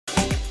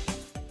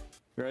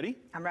You ready?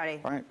 I'm ready.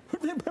 All right.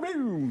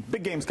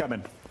 Big game's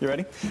coming. You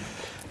ready?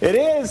 It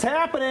is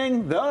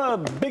happening.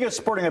 The biggest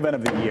sporting event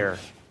of the year.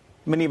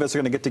 Many of us are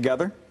going to get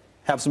together,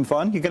 have some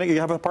fun. You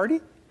have a party?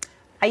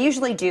 I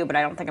usually do, but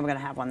I don't think I'm going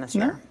to have one this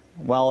year. No.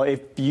 Well,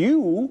 if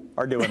you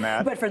are doing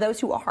that. But for those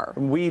who are.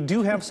 We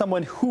do have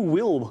someone who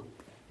will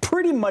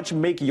pretty much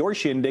make your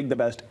shindig the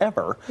best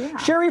ever. Yeah.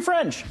 Sherri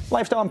French,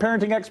 lifestyle and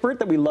parenting expert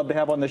that we love to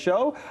have on the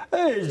show.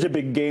 It's a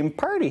big game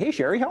party. Hey,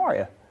 Sherri, how are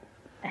you?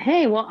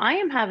 Hey, well, I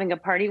am having a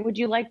party. Would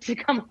you like to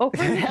come over?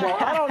 Well,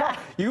 I don't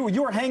know.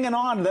 You're hanging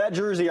on to that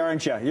jersey,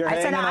 aren't you?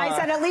 I said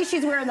at least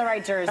she's wearing the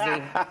right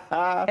jersey.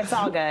 It's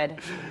all good.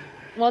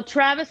 Well,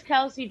 Travis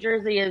Kelce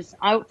jersey is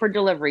out for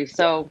delivery,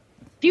 so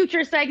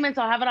future segments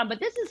I'll have it on. But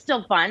this is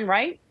still fun,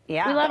 right?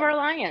 Yeah. We love our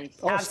Lions.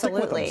 Oh,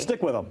 absolutely.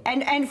 Stick with them.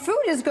 And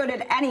food is good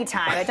at any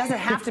time. It doesn't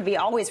have to be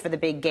always for the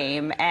big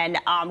game. And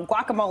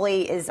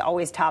guacamole is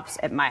always tops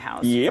at my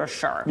house, for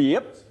sure.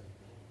 Yep.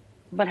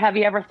 But have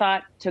you ever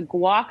thought to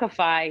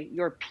guacify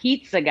your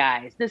pizza,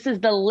 guys? This is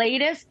the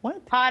latest,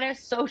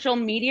 hottest social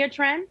media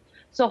trend.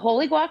 So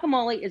Holy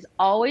Guacamole is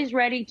always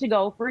ready to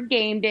go for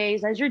game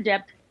days as your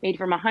dip, made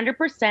from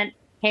 100%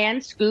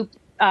 hand-scooped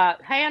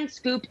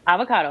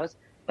avocados.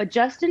 But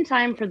just in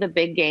time for the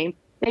big game,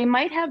 they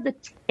might have the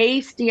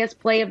tastiest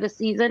play of the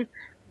season.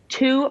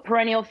 Two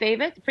perennial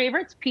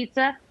favorites,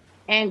 pizza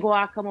and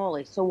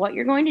guacamole. So what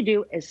you're going to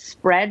do is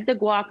spread the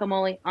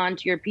guacamole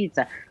onto your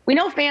pizza. We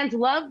know fans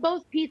love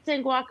both pizza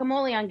and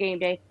guacamole on game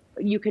day,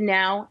 but you can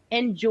now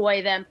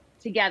enjoy them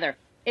together.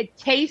 It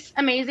tastes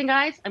amazing,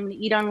 guys. I'm going to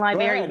eat on live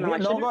air. No,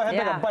 go ahead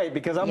and take a bite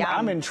because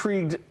I'm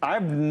intrigued.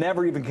 I've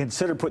never even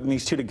considered putting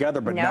these two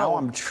together, but now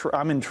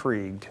I'm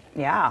intrigued.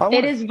 Yeah.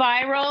 It is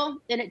viral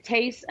and it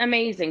tastes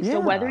amazing. So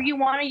whether you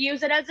want to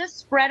use it as a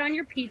spread on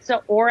your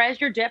pizza or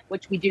as your dip,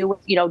 which we do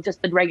with,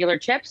 just the regular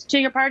chips to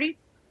your party,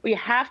 you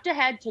have to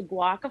head to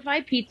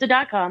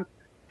guacifypizza.com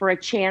for a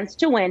chance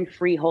to win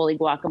free Holy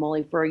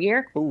Guacamole for a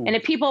year. Ooh. And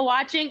if people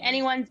watching,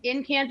 anyone's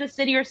in Kansas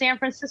City or San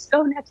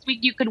Francisco next week,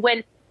 you could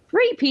win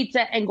free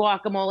pizza and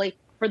guacamole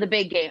for the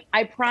big game.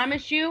 I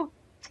promise you,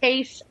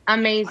 tastes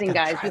amazing,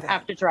 guys. You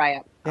have to try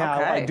it. Yeah,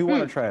 okay. I do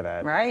want to try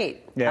that.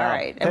 Right. Yeah. All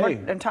right.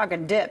 And I'm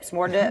talking dips,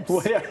 more dips.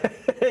 Well,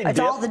 it's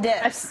all the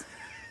dips.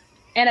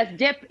 And a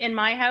dip in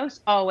my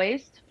house,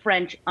 always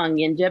French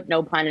onion dip,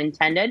 no pun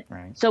intended.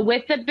 Right. So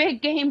with the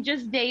big game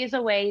just days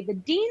away, the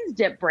Dean's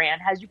Dip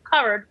brand has you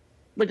covered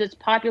with its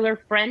popular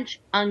French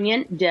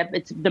onion dip.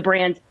 It's the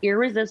brand's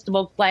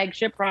irresistible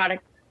flagship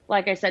product.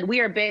 Like I said, we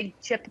are a big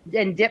chip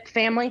and dip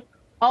family,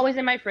 always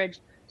in my fridge.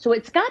 So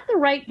it's got the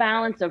right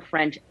balance of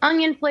French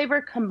onion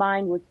flavor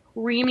combined with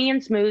creamy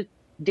and smooth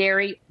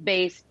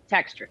dairy-based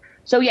texture.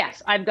 So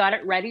yes, I've got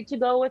it ready to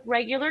go with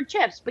regular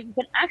chips, but you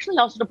can actually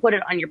also put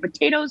it on your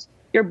potatoes,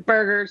 your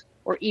burgers,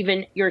 or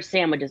even your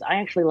sandwiches. I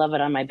actually love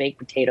it on my baked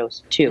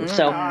potatoes too.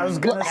 So I was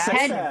gonna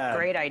say that.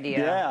 Great idea.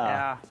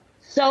 Yeah.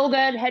 So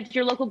good. Head to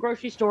your local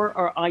grocery store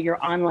or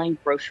your online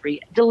grocery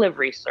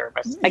delivery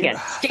service. Again,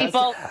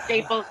 staple.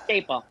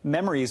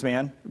 Memories,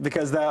 man.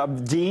 Because the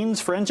Dean's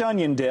French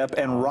onion dip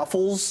and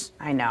Ruffles.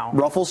 I know.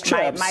 Ruffles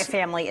chips. My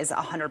family is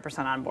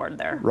 100% on board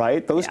there.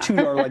 Right? Those two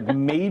are like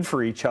made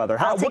for each other.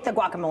 I'll take the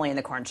guacamole and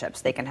the corn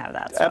chips. They can have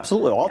that stuff.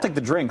 Absolutely. I'll take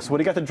the drinks. What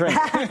do you got to drink?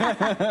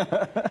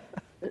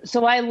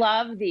 So I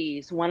love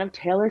these. One of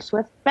Taylor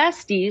Swift's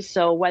besties.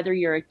 So whether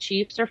you're a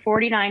Chiefs or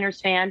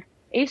 49ers fan,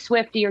 a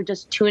Swiftie, or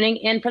just tuning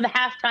in for the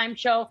halftime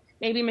show,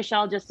 maybe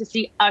Michelle just to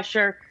see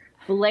Usher,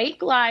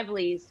 Blake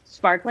Lively's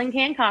sparkling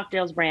can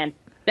cocktails brand,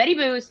 Betty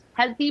Boo's,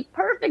 has the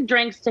perfect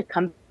drinks to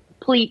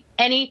complete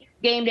any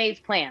game day's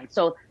plan.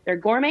 So their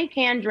gourmet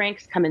canned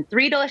drinks come in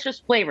 3 delicious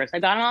flavors. I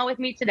got them all with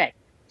me today.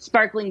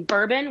 Sparkling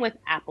bourbon with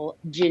apple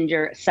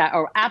ginger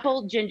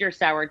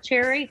sour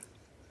cherry,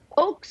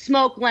 oak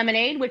smoke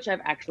lemonade, which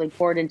I've actually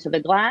poured into the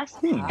glass,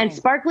 and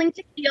sparkling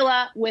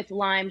tequila with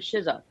lime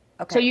shizzle.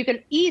 Okay. So you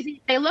can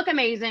they look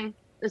amazing.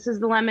 This is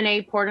the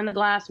lemonade poured in the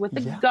glass with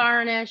the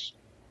garnish.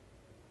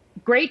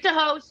 Great to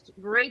host,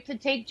 great to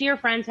take to your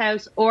friend's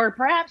house, or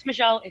perhaps,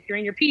 Michelle, if you're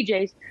in your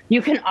PJs,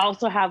 you can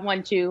also have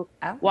one too,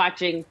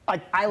 watching.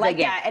 I like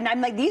that. And I'm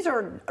like, these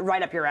are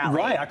right up your alley.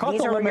 Right. I caught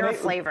these the are lemonade. your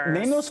flavors.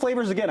 Name those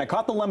flavors again. I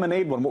caught the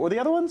lemonade one. What were the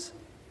other ones?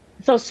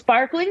 So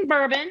sparkling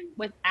bourbon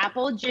with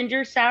apple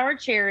ginger sour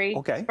cherry,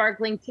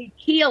 sparkling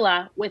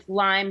tequila with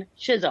lime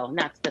shizzle, and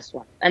that's this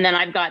one. And then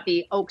I've got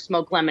the oak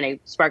smoke lemonade,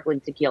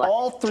 sparkling tequila.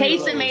 All three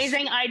tastes of those.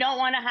 amazing. I don't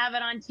want to have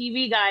it on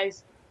TV,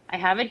 guys. I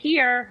have it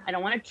here. I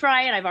don't want to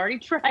try it. I've already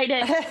tried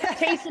it.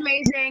 Tastes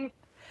amazing.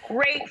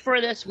 Great for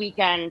this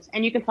weekend.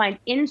 And you can find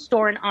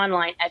in-store and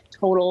online at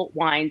Total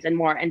Wines and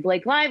More. And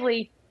Blake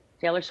Lively,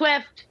 Taylor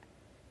Swift,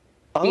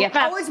 BFF.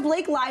 Oh, it's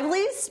Blake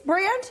Lively's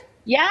brand?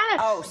 Yes.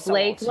 Oh,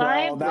 Blake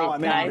Lively.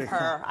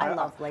 I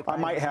love Blake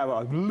Lively. I might have a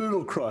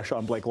little crush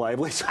on Blake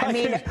Lively. So I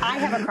mean, I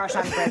have a crush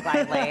on Blake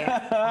Lively,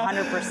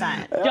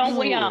 100%. Don't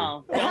we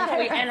all?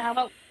 And how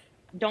about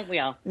don't we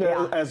all?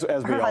 Yeah, as we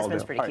all do. Her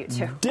husband's pretty cute,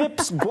 too.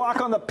 Dips,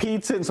 guac on the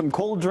pizza, and some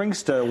cold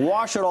drinks to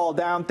wash it all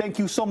down. Thank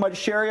you so much,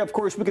 Sherri. Of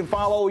course, we can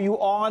follow you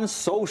on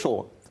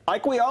social.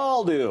 like we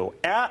all do,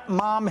 at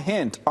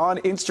MomHint on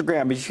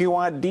Instagram. If you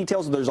want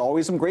details, there's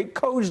always some great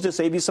codes to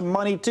save you some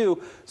money,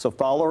 too. So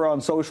follow her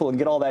on social and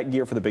get all that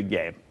gear for the big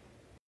game.